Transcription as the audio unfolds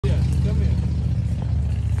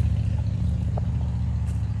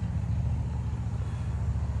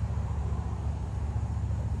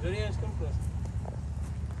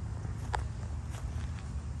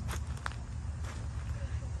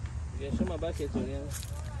show my bucket, Julian.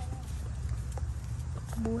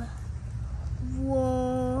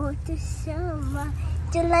 Whoa, there's so much.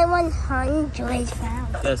 There's like 100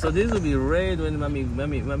 pounds. Yeah, so these will be red when mommy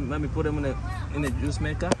put them in the juice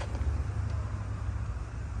maker.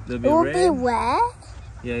 They'll be red. It will be wet?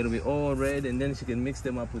 Yeah, it'll be all red, and then she can mix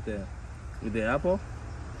them up with the apple.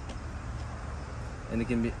 And it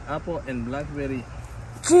can be apple and blackberry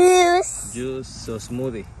juice, so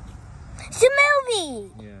smoothie.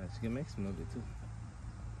 Smoothie. Yeah, she can make smoothie too.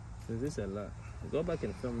 So this is a lot. Go back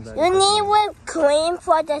and film that. You need whipped cream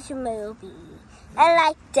for the smoothie and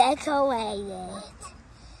like decorate it.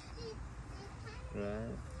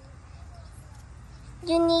 Right.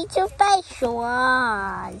 You need to face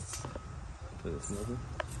wash. For the smoothie?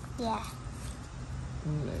 Yeah.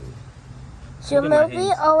 Maybe.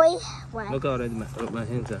 Smoothie always wet. Look how red my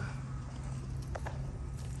hands are.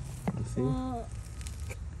 You see?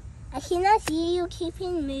 I cannot see you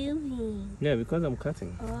keeping moving. Yeah, because I'm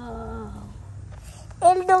cutting. Oh.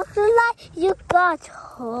 It looks like you got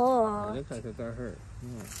hurt. It looks like I got hurt.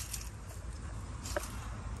 Yeah.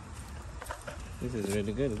 This is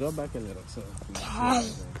really good. Go back a little. So. Okay.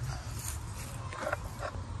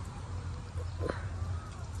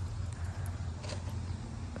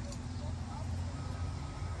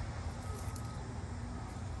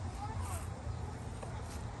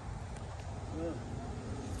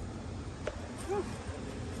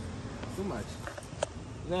 Too much.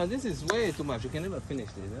 No, this is way too much. You can never finish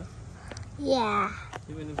this, huh? Yeah.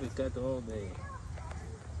 Even if we cut all day.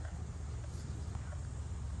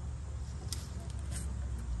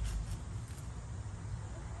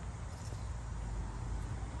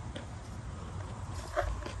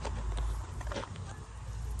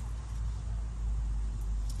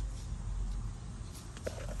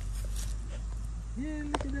 Yeah,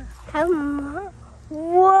 look at that.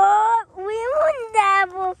 What? We will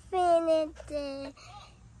never finish it.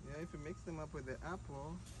 Yeah, if you mix them up with the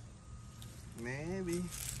apple, maybe.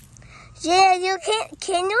 Yeah, you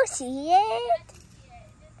can you see it?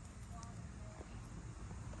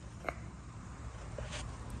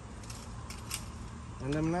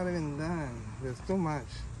 And I'm not even done. There's too much.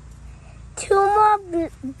 2 more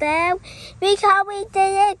bags because we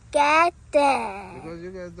didn't get them. Because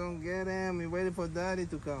you guys don't get them. We waited for Daddy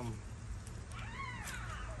to come.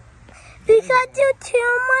 Because you're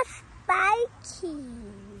too much spiky.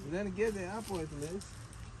 Then get the apple at least.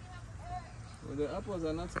 Well, the apples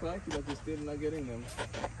are not spiky, but you're still not getting them.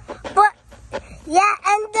 But yeah,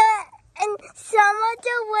 and some of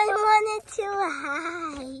the one is too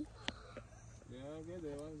high. Yeah, I'll get the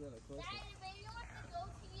ones that are closer.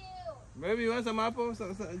 Baby, you want some apples?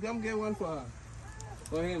 So, come get one for her.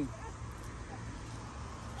 For him.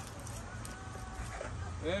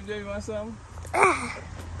 MJ, you want some?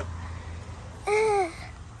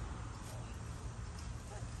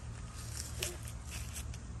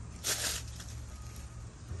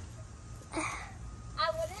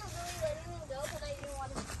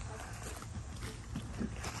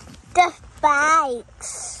 The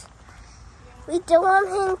spikes. We don't want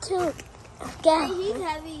him to get. He's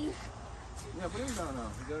heavy. Yeah, put him down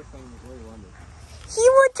now. You gotta find where you want it. He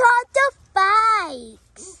will try the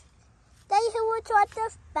spikes. Daddy, he will try the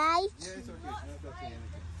spikes. Yeah, it's okay. I'm not touching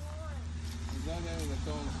anything. He's not getting the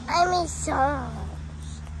tone. I mean, some.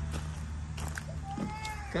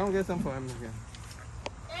 Come get some for him again.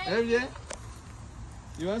 MJ,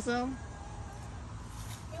 you want some?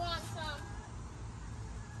 He wants some.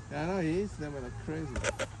 Yeah, I know he eats them like crazy.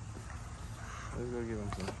 Let's go give him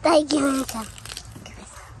some. Daddy, give him some.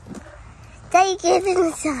 Daddy, give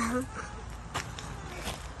him some.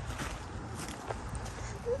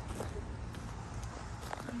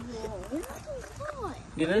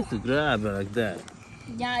 He likes to grab it like that.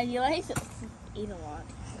 Yeah, he likes to eat a lot.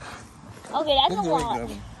 Okay, that's a lot. Grab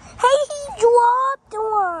him. Hey, he dropped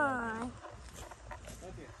one.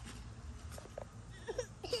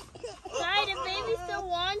 Hi, the baby still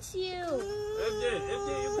wants you. MJ,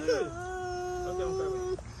 you good? Okay, I'm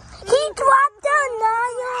coming. He dropped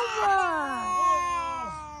another one.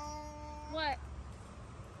 What?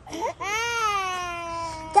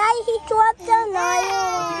 Daddy, he dropped another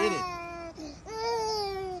Okay, one. eat it.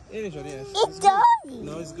 Eat it, Jodias. It's dirty.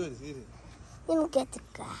 No, it's good. Eat it. Let me get the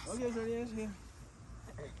glass. Okay, Jodias, here.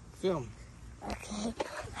 Film. Okay.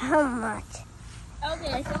 How much?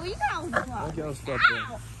 Okay, so we found one. Okay, I'll stop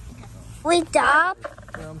there. We stop?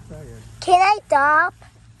 Yeah, I'm tired. Can I stop?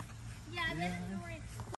 Yeah, this is